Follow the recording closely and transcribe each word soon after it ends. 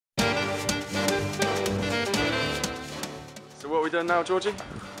what are we doing now, Georgie?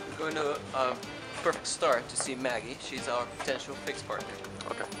 We're going to Perfect Start to see Maggie. She's our potential fix partner.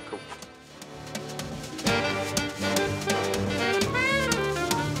 Okay, cool.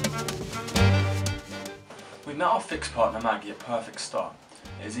 We met our fix partner Maggie at Perfect Start.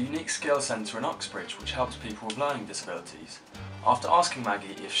 It is a unique skill centre in Uxbridge which helps people with learning disabilities. After asking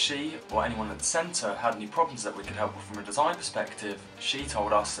Maggie if she or anyone at the centre had any problems that we could help with from a design perspective, she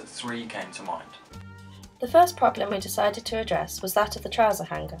told us that 3 came to mind. The first problem we decided to address was that of the trouser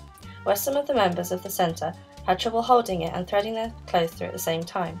hanger, where some of the members of the centre had trouble holding it and threading their clothes through at the same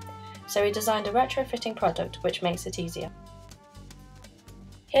time, so we designed a retrofitting product which makes it easier.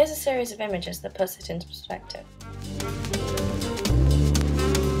 Here's a series of images that puts it into perspective.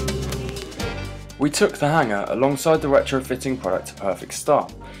 We took the hanger alongside the retrofitting product to Perfect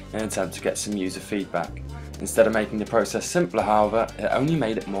Start in an attempt to get some user feedback. Instead of making the process simpler, however, it only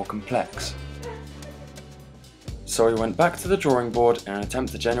made it more complex. So we went back to the drawing board in an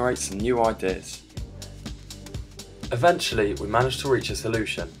attempt to generate some new ideas. Eventually, we managed to reach a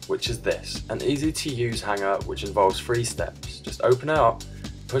solution, which is this, an easy to use hanger which involves 3 steps. Just open it up,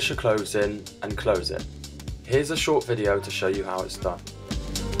 push your clothes in and close it. Here's a short video to show you how it's done.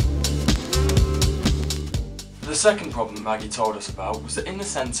 The second problem Maggie told us about was that in the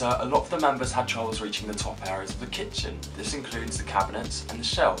centre a lot of the members had troubles reaching the top areas of the kitchen. This includes the cabinets and the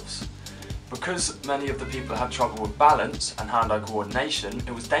shelves. Because many of the people had trouble with balance and hand-eye coordination,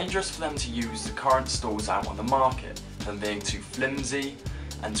 it was dangerous for them to use the current stools out on the market, them being too flimsy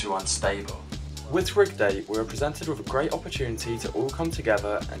and too unstable. With Rig Day, we were presented with a great opportunity to all come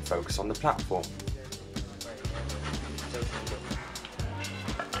together and focus on the platform.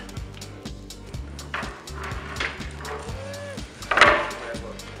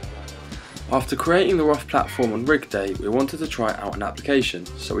 After creating the rough platform on Rig Day, we wanted to try out an application,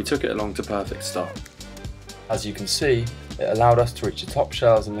 so we took it along to Perfect Start. As you can see, it allowed us to reach the top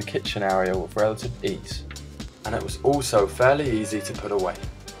shelves in the kitchen area with relative ease, and it was also fairly easy to put away.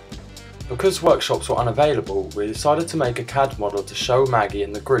 Because workshops were unavailable, we decided to make a CAD model to show Maggie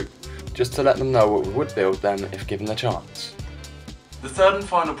and the group, just to let them know what we would build them if given the chance. The third and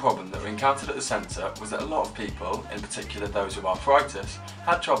final problem that we encountered at the centre was that a lot of people, in particular those with arthritis,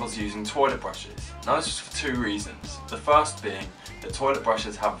 had troubles using toilet brushes. Now this was for 2 reasons. The first being that toilet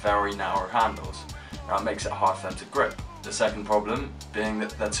brushes have very narrow handles, and that makes it hard for them to grip. The second problem being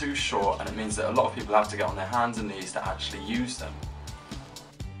that they're too short, and it means that a lot of people have to get on their hands and knees to actually use them.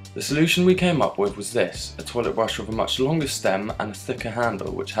 The solution we came up with was this, a toilet brush with a much longer stem and a thicker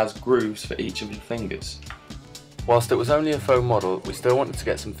handle which has grooves for each of your fingers. Whilst it was only a faux model, we still wanted to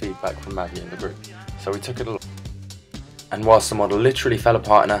get some feedback from Maggie and the group, so we took it along. And whilst the model literally fell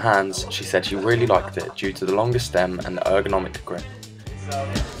apart in her hands, she said she really liked it due to the longer stem and the ergonomic grip. So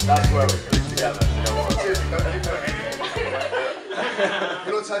that's where we put it together.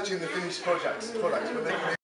 You're not touching the finished products, but they can